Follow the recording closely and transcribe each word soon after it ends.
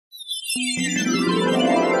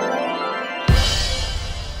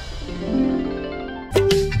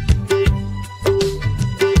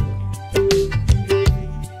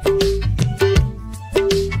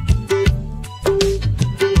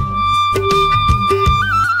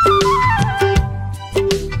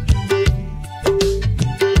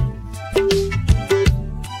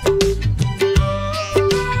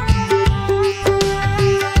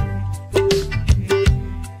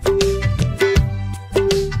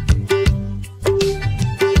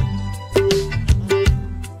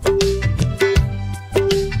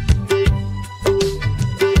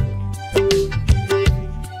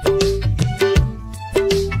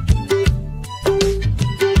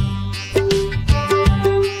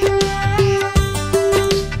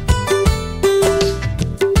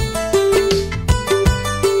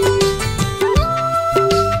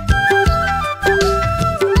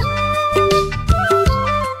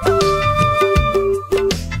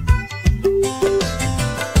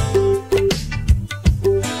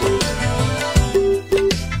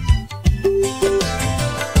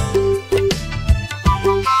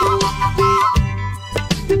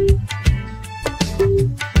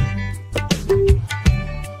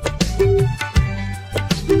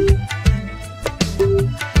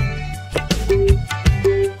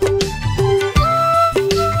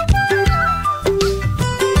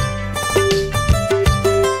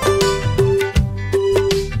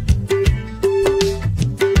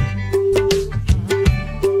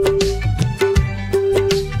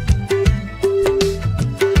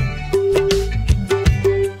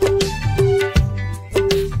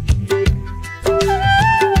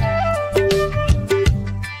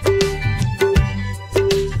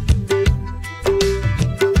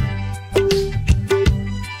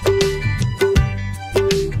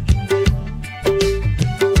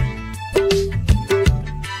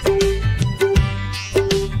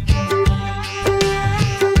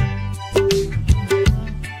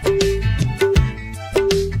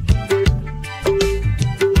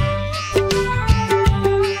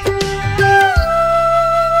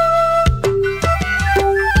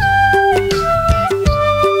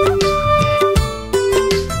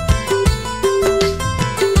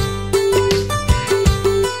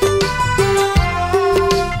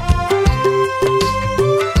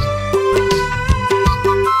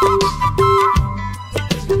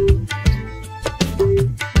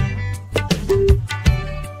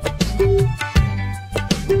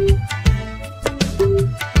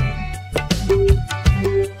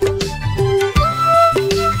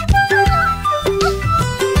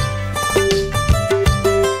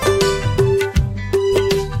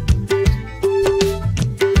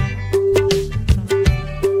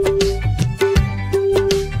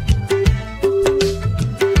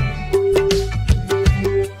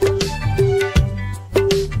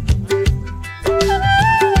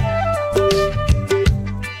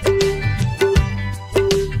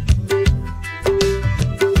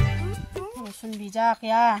bijak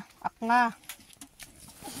ya, akna.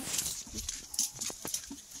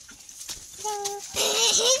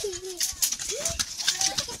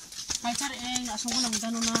 Ay cari nak sungguh nang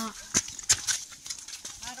gano'n na.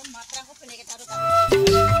 Aron matra ko pinigit aro ka.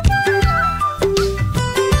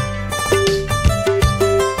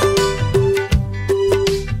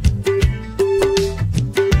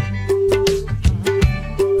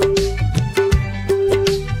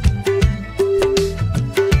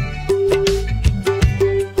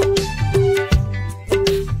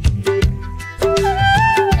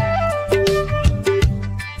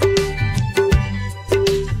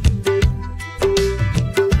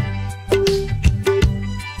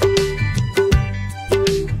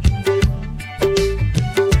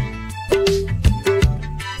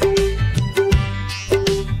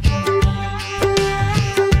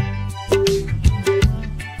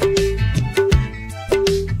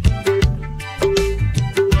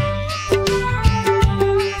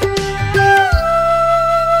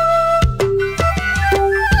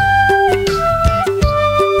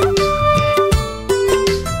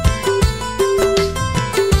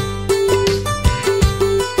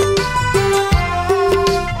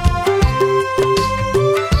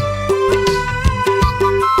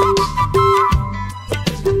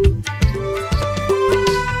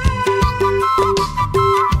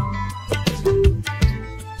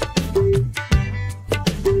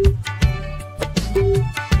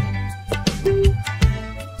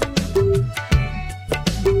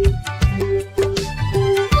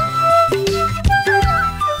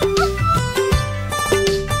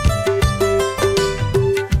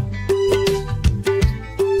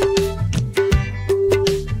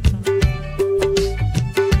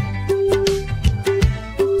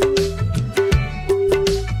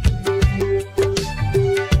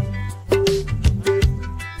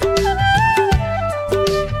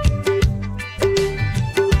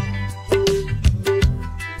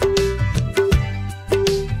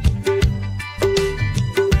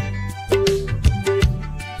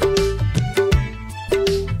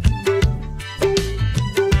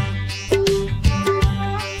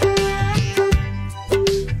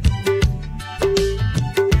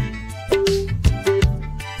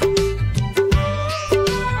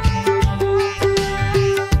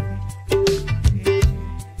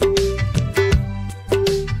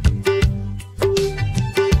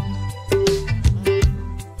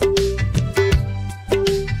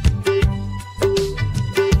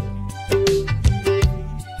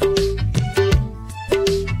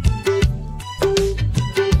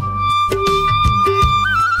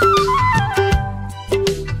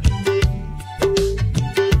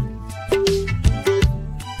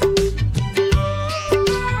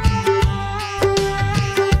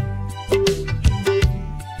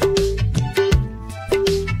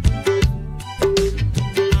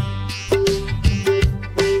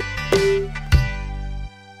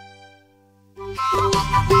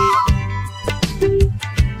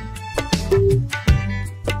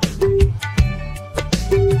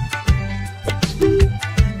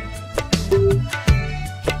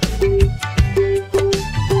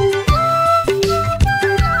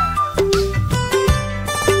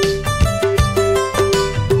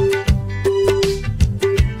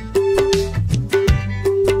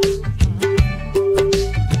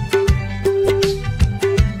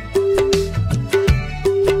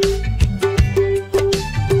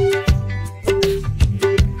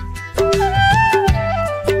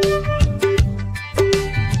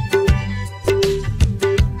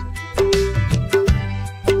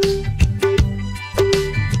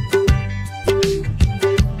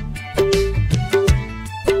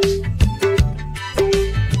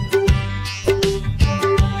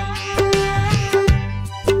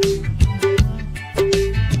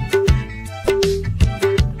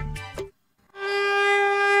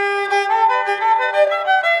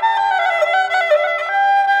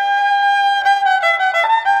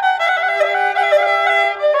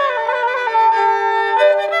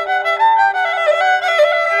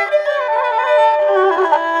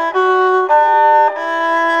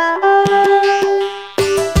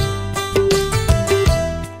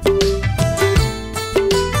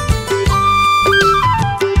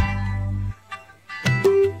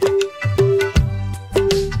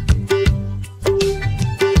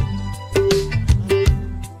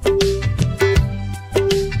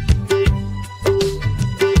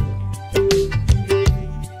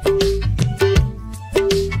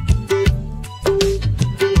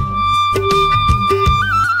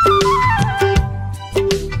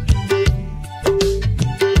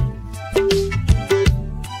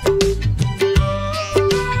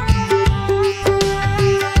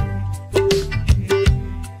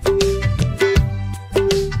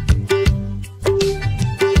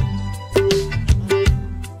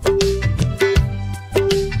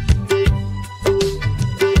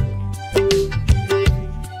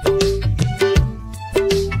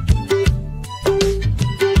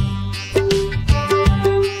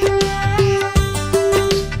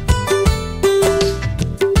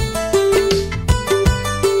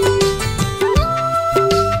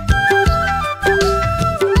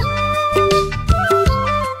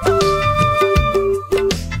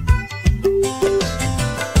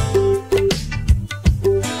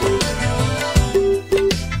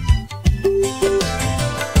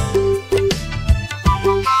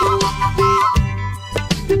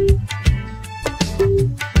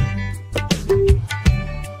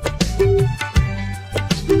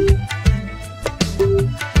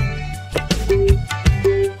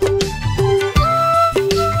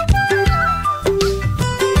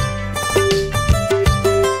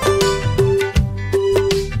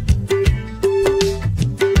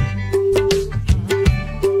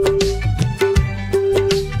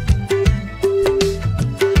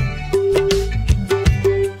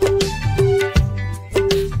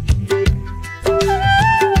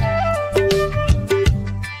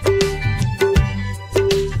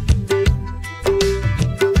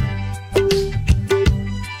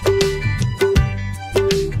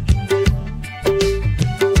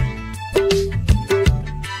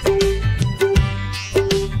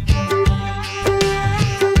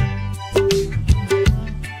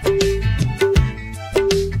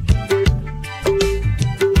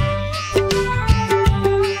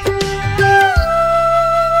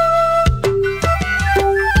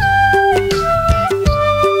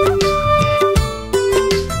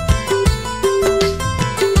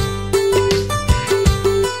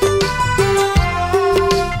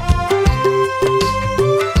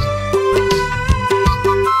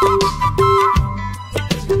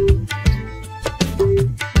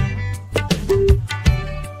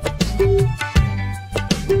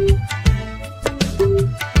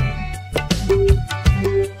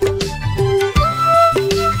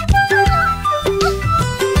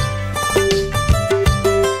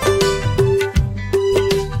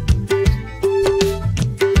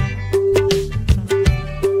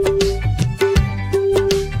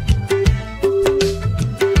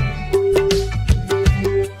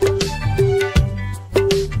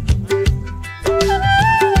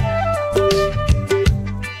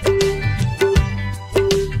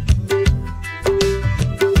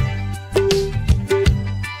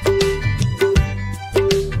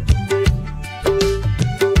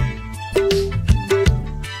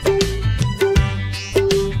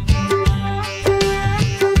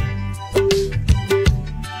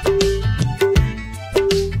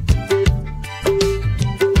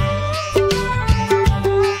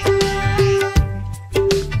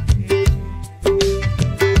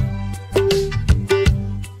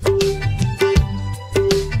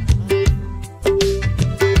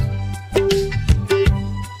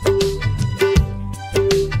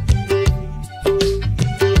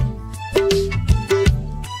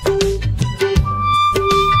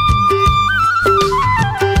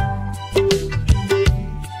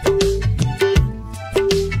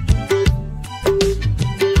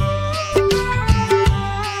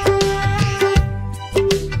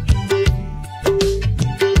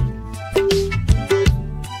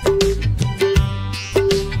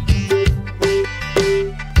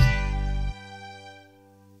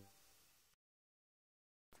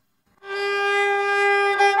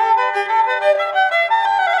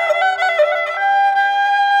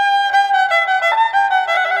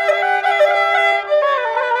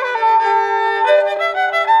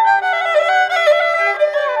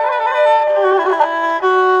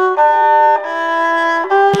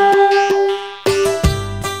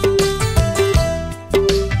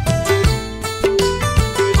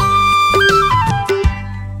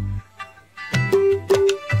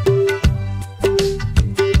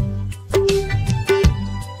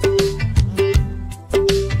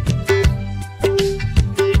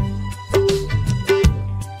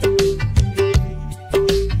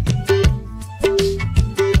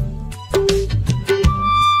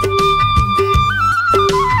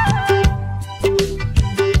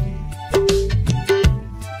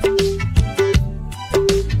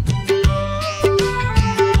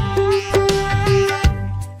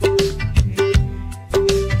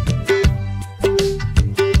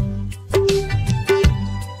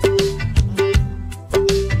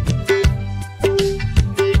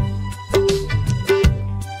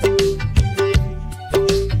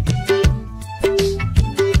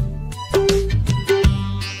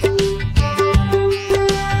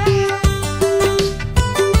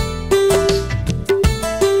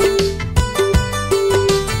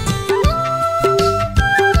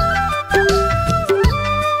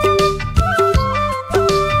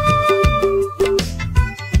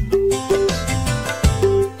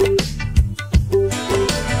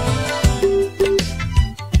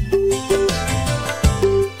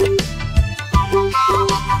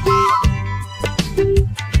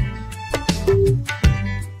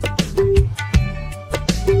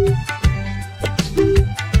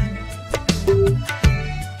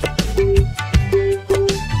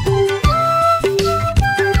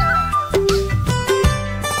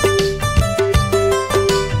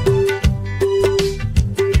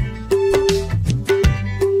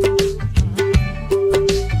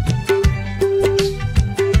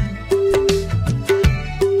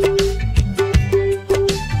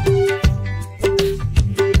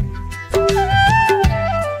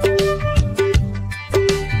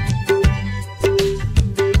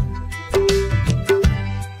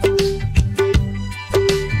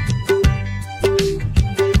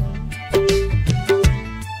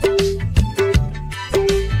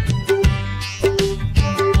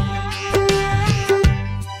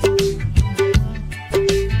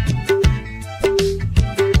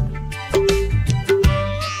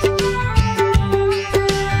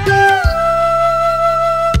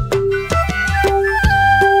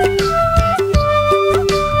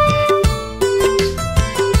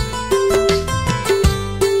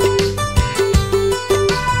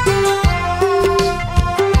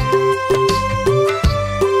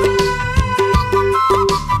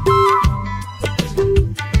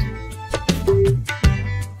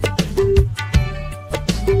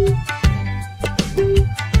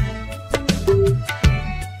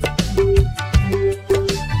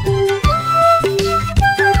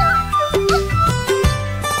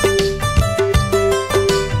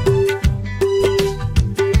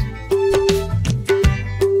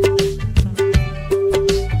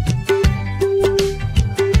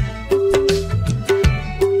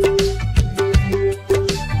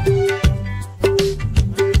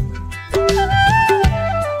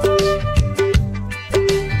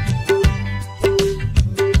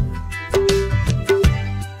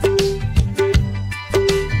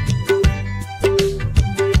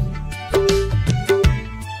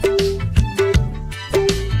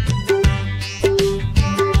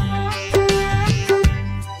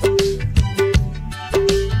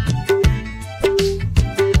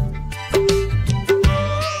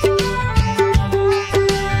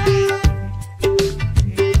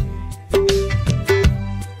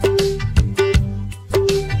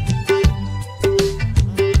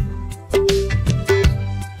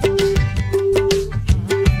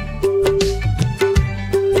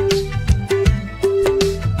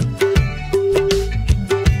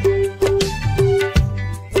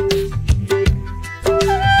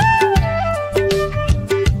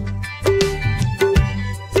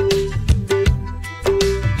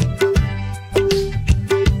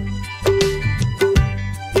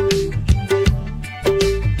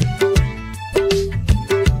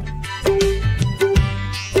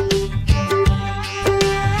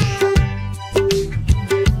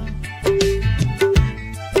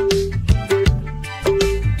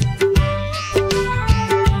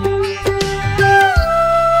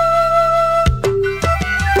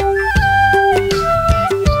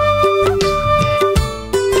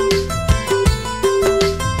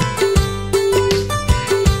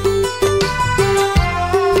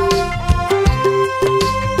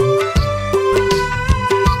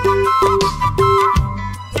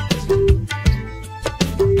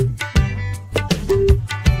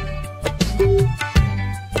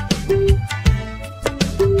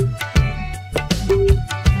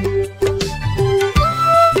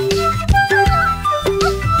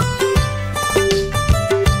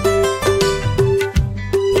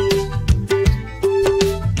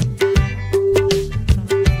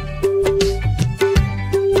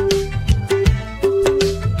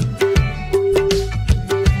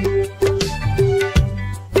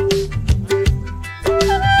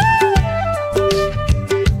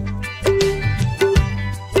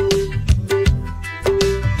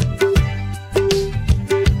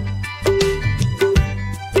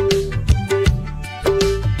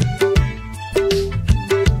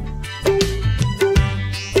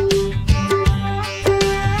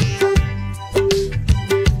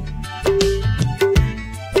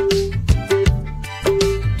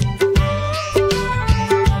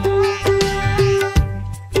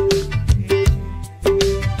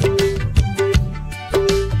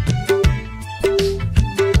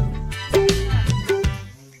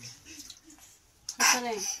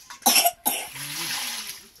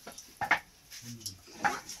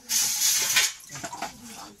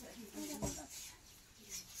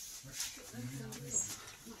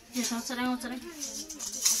 Sarang.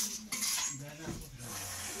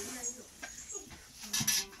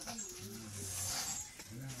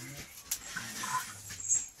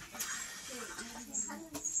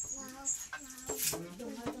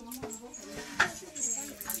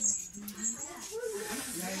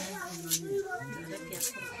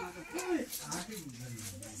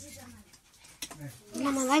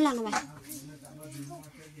 Nama lain lah nama.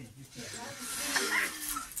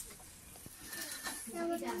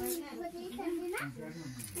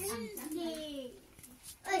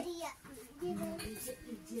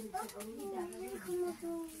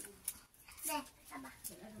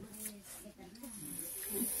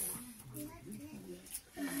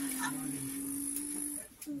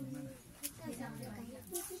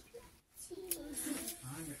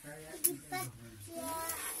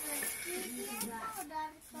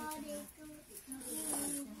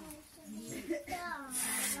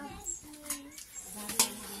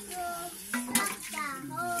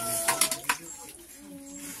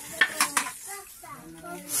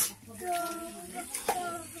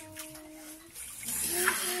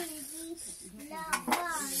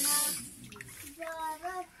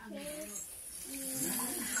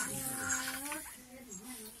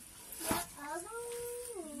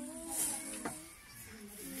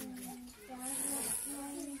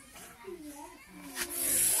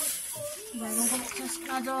 Baru proses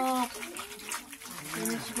kadok.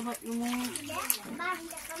 Ini coba dulu.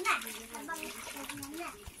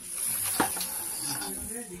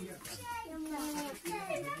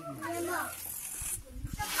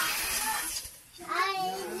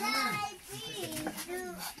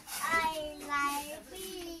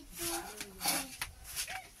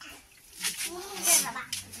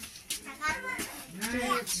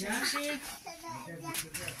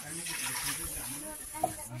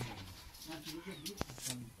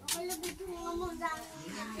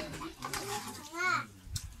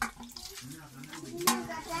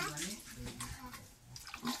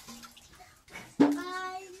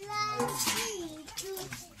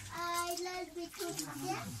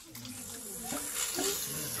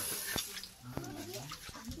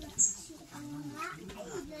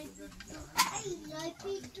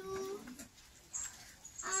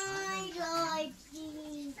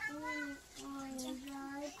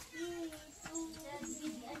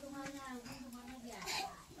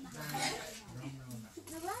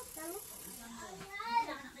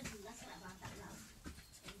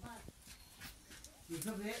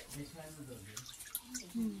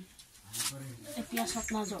 Piasat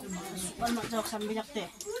na jo. Sukan na jo sambil jakte.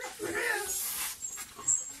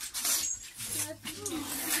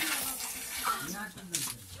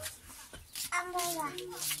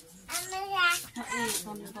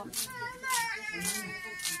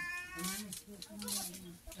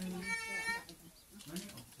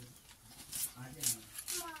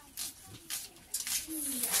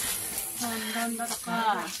 Dan ka.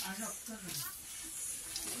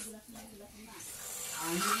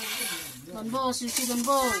 Donbo, sisi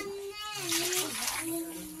donbo.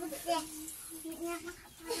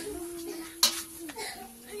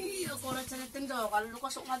 Iya, kalau ceritain dong, kalau lu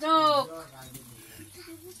kosong masuk.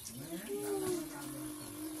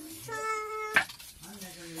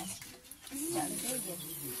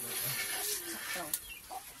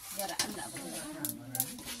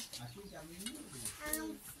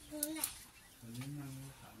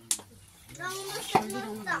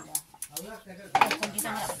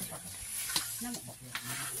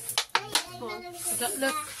 Agak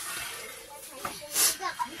lek.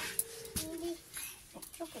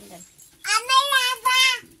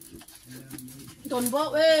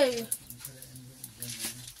 Donbo, weh.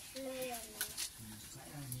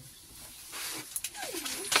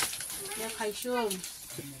 Ya kalsium.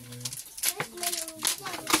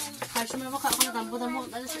 Kalsium memang kalau kena tampo-tampo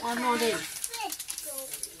ada soal deh.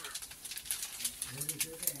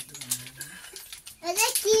 Ada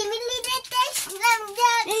kimin di tes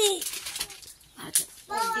jadi. Ada.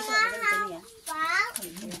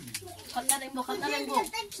 Kan lembo.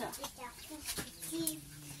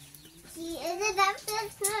 Ada daftar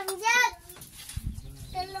selanjut.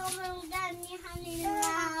 Tolong dani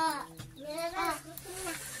halila.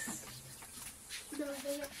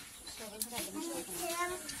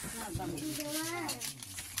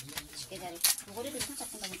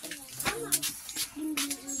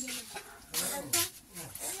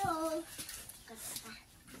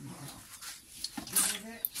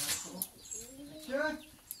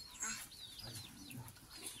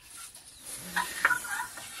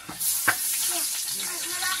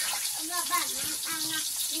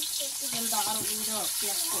 Yang bakar udah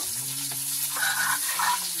piasku.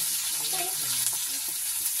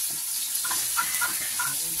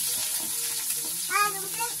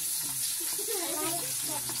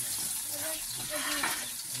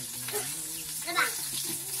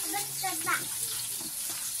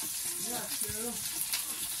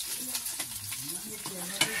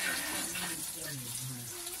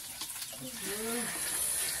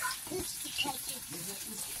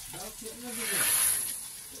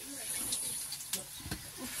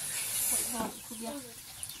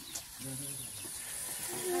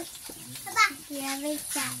 Ya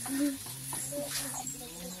bisa.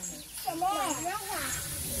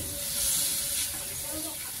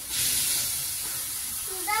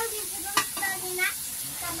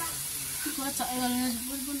 Cuaca yang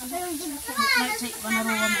bun ada naik cek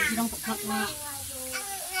panaruan sidang tukak na.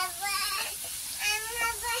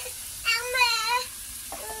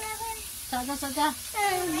 Saja.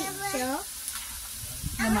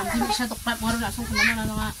 Naman hindi siya tukak ngaron langsung ke mana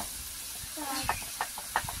nga.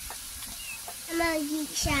 Lagi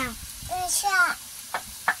siya.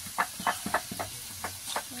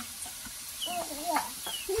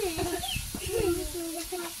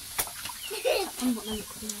 Ang bukan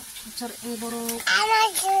cari ang borok. Anak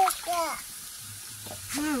juga.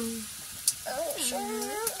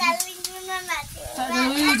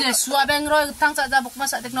 Tadi je suabeng roy tang sa dabok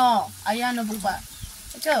masak tekno. Ayan no buba.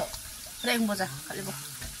 Ayo. Reng boja kali bo.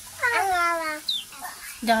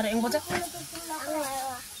 Jangan reng boja.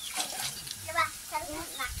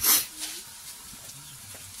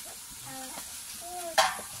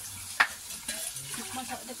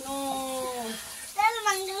 Masak tekno. Lalu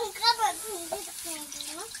manggil kabar tinggi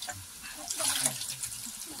tekno.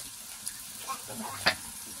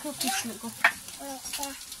 Kopis ko.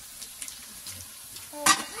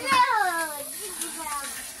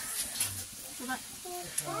 Coba.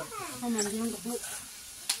 Aman dia untuk lu.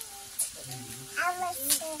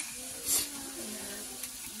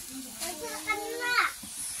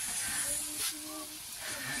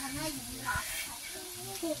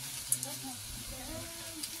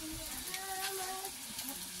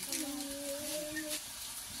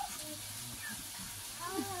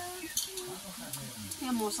 Ya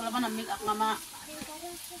mau selapan ambil ak mama.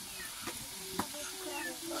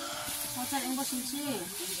 Mau cari yang bosin sih.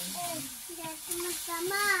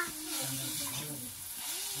 Sama.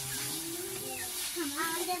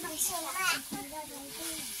 Ada bersama.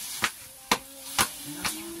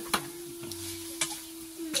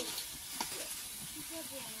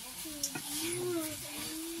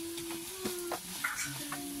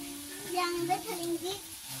 Yang bertinggi.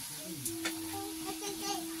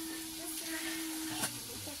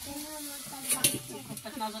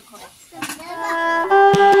 Tak nazar kau.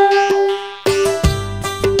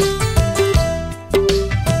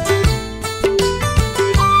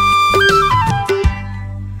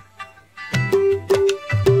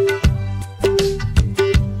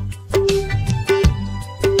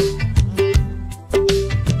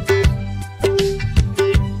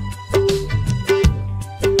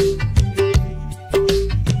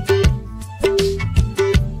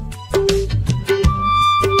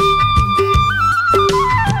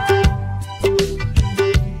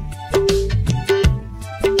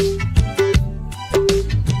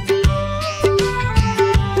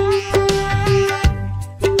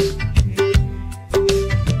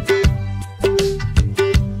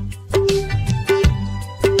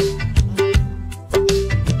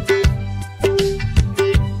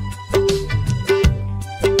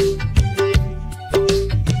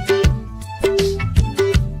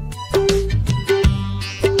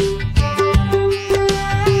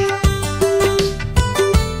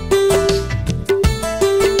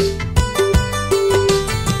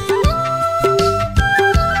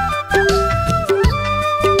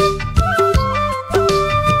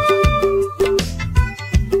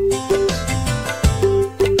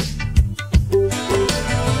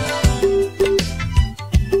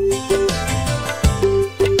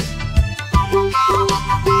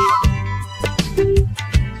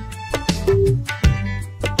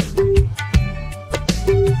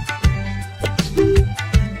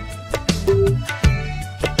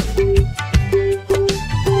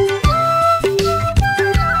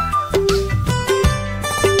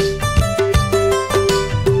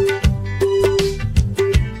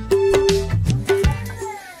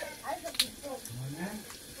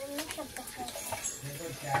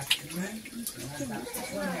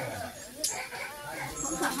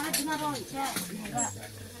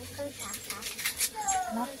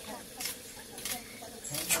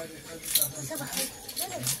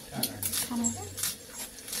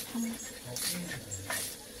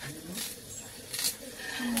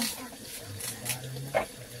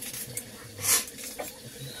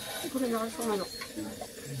 Kurang langsung ayo.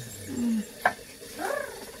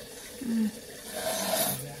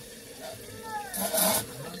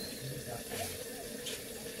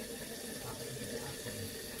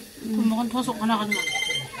 Makan tosok anak kan.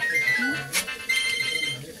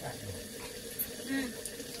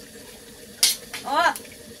 Oh.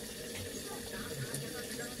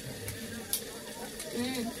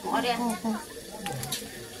 Mau dia. Kalau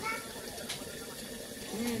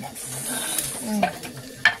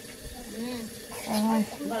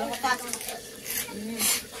kita.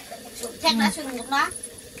 Cek nasi untuk na.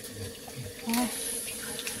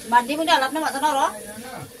 Mandi mo dalam na matano ro.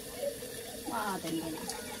 Wah, tinggal.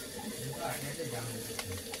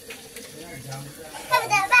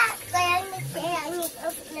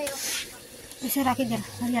 Bisa rakit jar,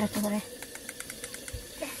 hari rakit boleh.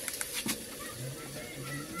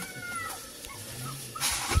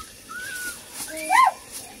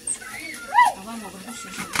 Abang mau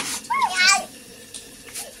bersih.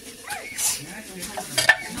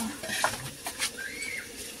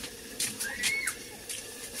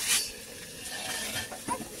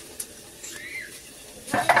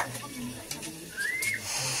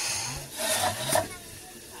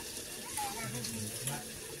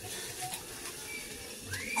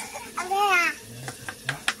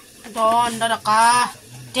 Don, dada ka.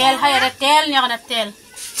 Tel, hay ada tel, nya kana tel.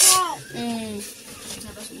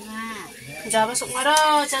 Jaba sok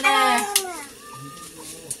ngaro, chane.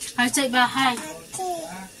 Hai cai ba hai.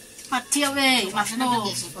 Mati awe,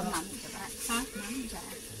 masno.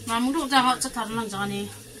 Mamu du ja cha thar lang jani.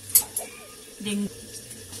 Ding.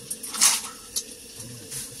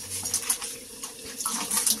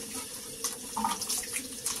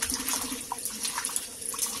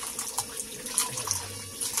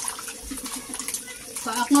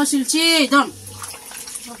 Pak no silci, don.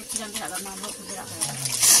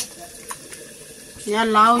 Ya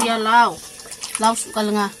lau, ya lau. Lau suka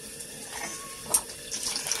lengah.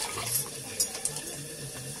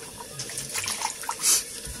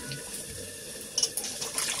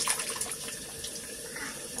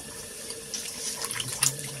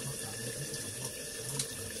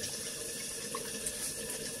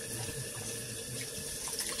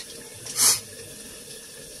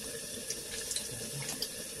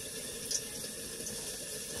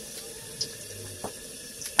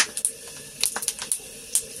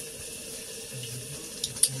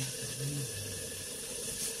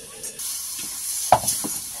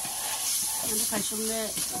 Phải xuống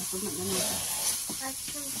đây, xuống mạnh này.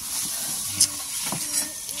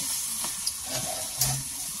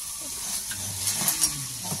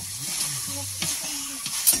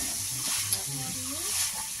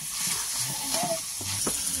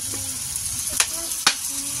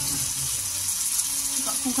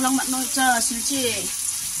 Không có lòng mặn nồi chờ xíu chị.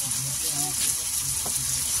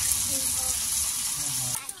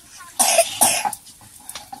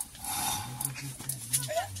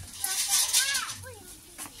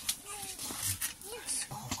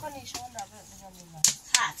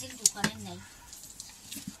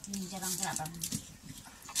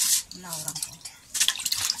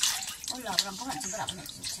 Orang kau nak cuba apa nak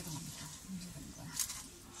cuba?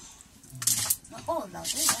 Oh, lau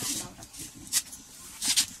tu ya, lau.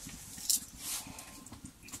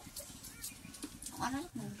 Mana nak?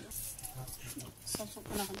 Sok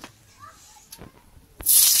pula kan.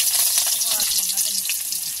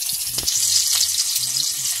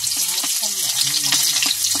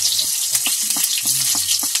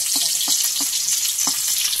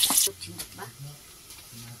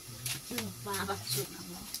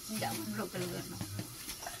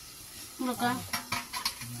 뭐랄까?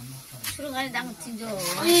 수능안에 당친죠.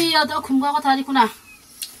 이야, 너 금가가 다니구나.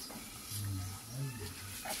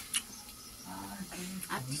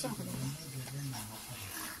 앞치장 그래.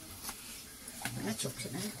 나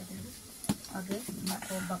족치나 했거든. 어게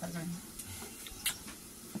막고 박아잖아.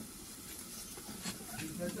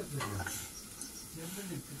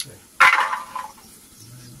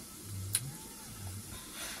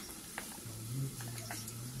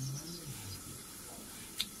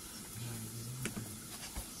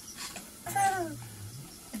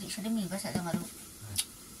 Sudah mie bahasa dengan lu.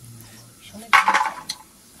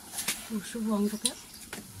 Subuang tu ke?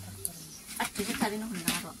 Aku tu tadi nak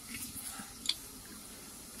mengaruh.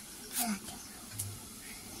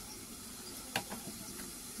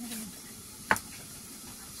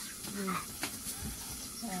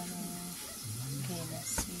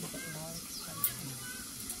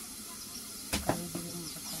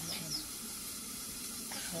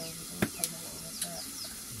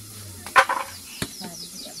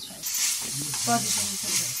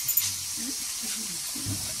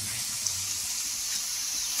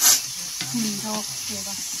 Jawab dia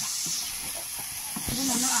ba.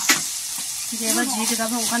 Dia ba ji kita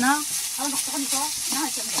mau kana?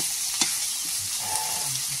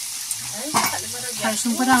 Phải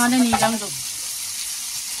xuống cái răng này răng rồi.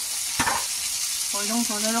 Hồi đông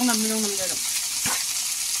số nó nằm rồi.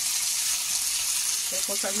 Cái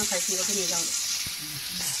có sẵn nó phải chỉ có cái này răng rồi.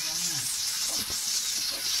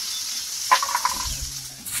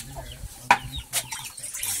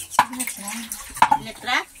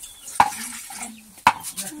 Letra.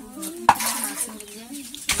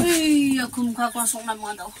 Ih, aku muka kosong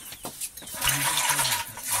nama tau.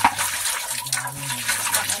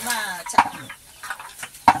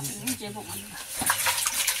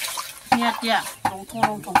 Niat ya,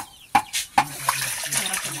 longtong.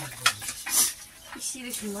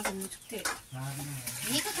 Isi를 정말 너무 좋대.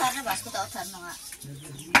 이거 다른 맛도 더 다른 거야.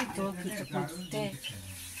 또 비슷한 때.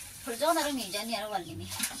 불저 나름 이전이 알아 걸리니.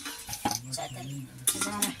 자들.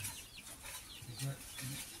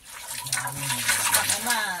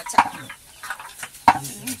 엄마 자.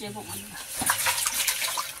 이제 보면.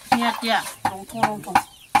 niat ya, longtong.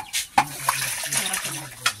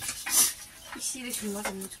 isi를 정말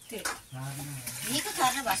너무 좋대. 이거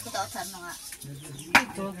다른 맛도 더 다른 거야.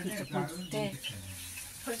 또 비슷한 때.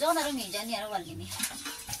 불저 나름 이전이 알아 걸리니.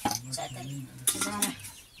 자들.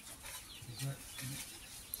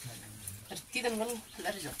 Tidak kan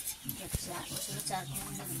lari jo. sudah cari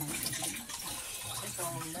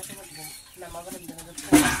Nama kan dengan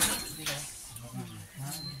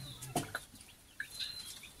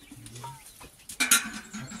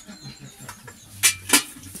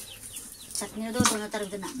catnya tuh udah taruh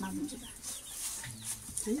kena mamu juga.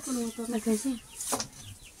 Ini kalau motor lagi sih.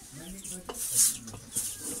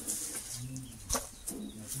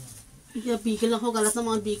 Iya bigil lang ko galat na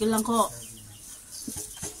mga bigil lang ko.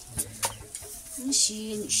 Ini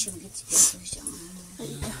gitu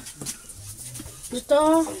ya. Ito.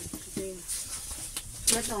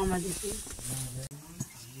 Ito nga dito.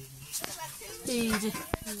 Easy.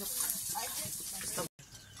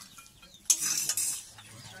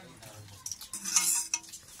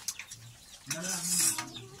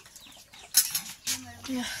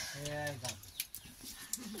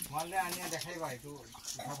 মলে আনিয়া দেখাইবা একটু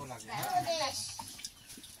উঠাব লাগে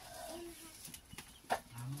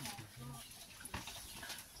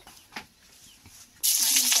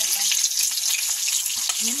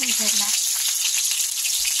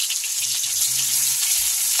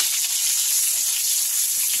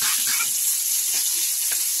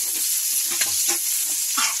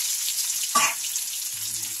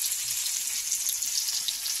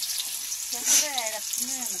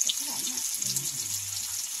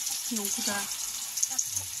Nungkuda.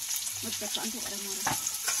 Magkakaroon ko rin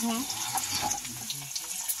mo.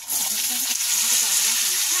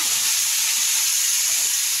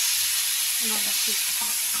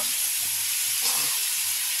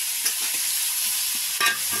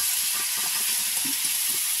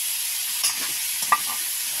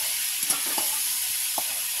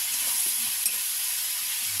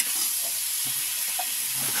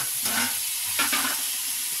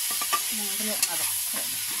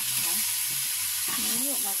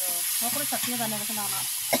 Aku resepnya kan ada kenal.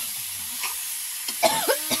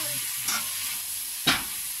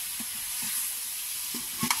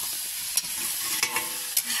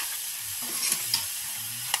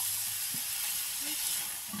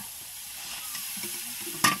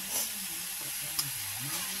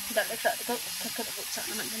 Tidak ada itu kekebukan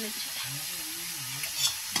anak jenis.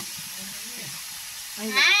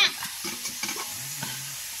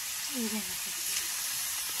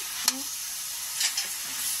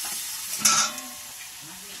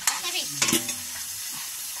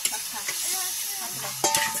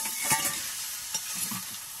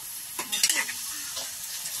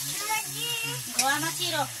 Gua masih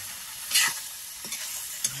roh.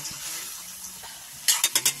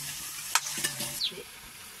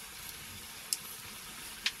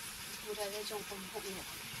 Udah ada jongkok ya.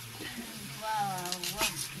 Wow.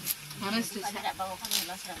 Harus sih. Tidak bawa kan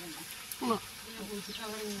lah sekarang. Oh.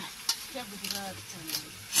 Ya betul.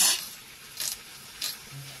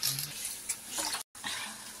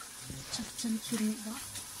 Cencuri ba.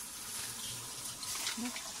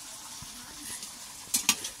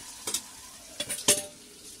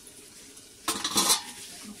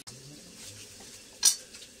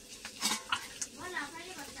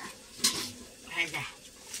 Ada.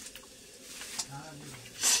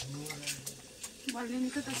 Balin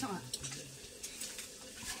itu tak sama.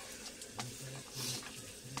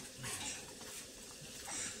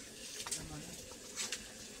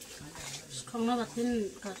 Sekarang batin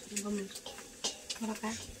kat bom. Berapa?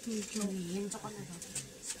 Yang coklat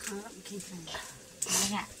itu. harap gitu.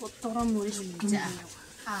 Banyak. Kotoran muris Ja.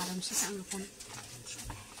 haram sih sang lukon.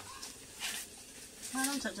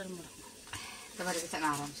 Haram saja murah. Coba kita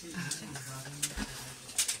ngaram sih.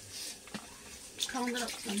 Kau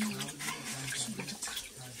nggak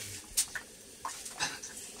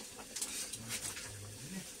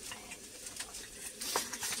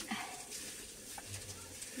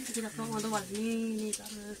tidak kau ada warni ni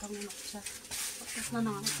kalau kamu nak bisa. Pas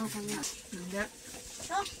nang kau kamu. Enggak.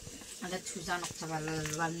 Ada susah nak coba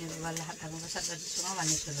walni hat kamu besar dari semua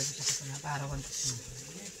walni coba bisa ketemu baru kan.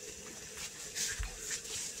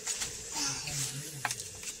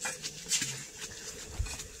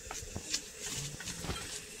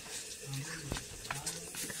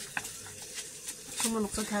 Cuma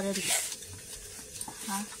nuksa thare di.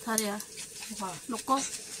 Hah? Thare ya. Apa? Nukko.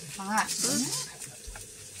 Enggak.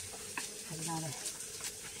 Ada.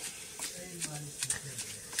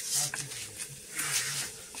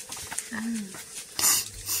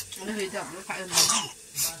 Ada hidup lu kayak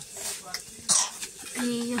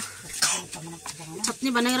Iya.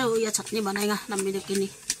 Chutney बनाएगा रे या chutney बनाएगा नम्मी देख ini.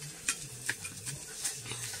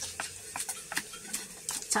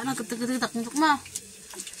 Sana ketik-ketik tak untuk mah.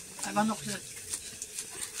 Agak nok sih.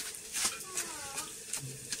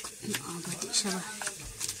 Berarti siapa?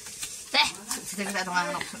 Teh, kita dong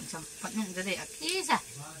nok sih. Patnya jadi akisa.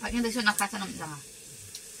 Patnya dari sana kaca nam jangan.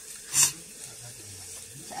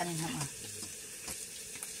 Saanin nama.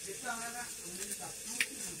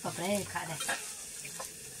 Pakai kada.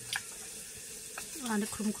 Ada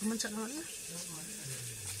krum-kruman sana.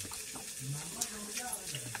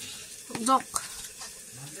 Dok.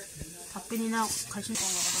 Tapi ni nak kasih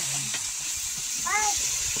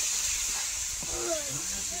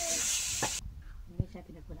Ini saya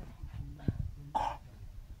pindah pulang.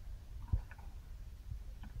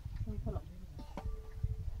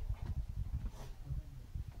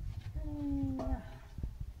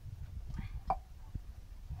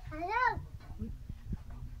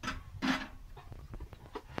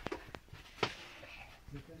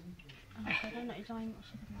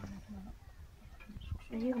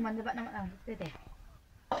 Ini kemana pak nama lang? Tete.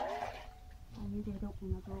 Ini dia dok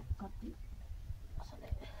punya dok kati.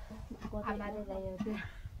 Apa ada layu tu?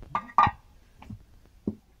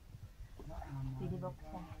 Pilih box.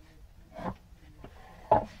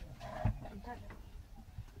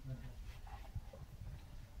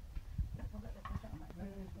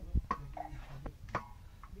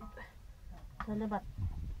 Lebat.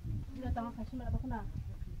 Dia tengah kasih mana aku nak?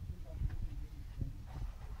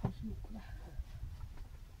 Kasih aku lah.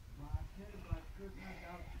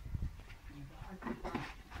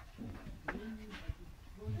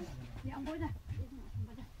 Ya ampun dah.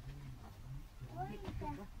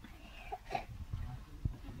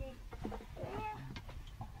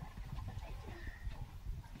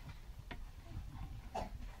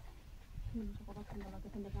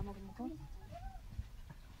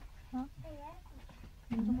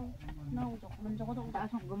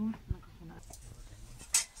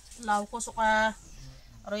 Lau ko suka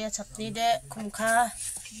roya chutney de kumka.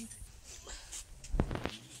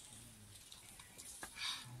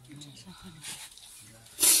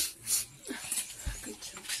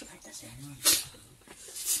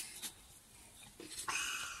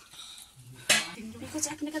 Iko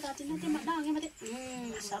cak ni kata tin nanti mak dang mati.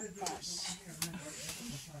 Sapas.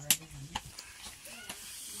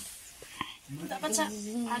 Tak baca.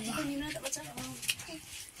 Ati ko ni na tak baca.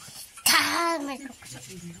 Kami.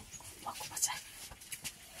 Aku baca.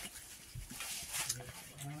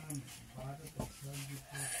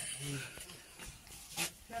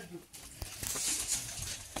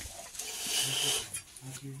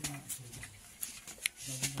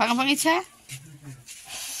 Pang Ica?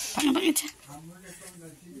 Pang Ica?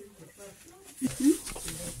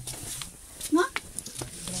 Ma?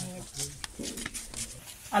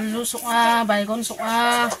 Alu suka, baygon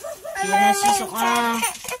suka, nasi suka,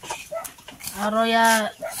 aroya,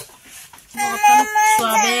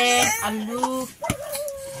 suabe, alu,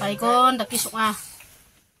 baygon, daki suka.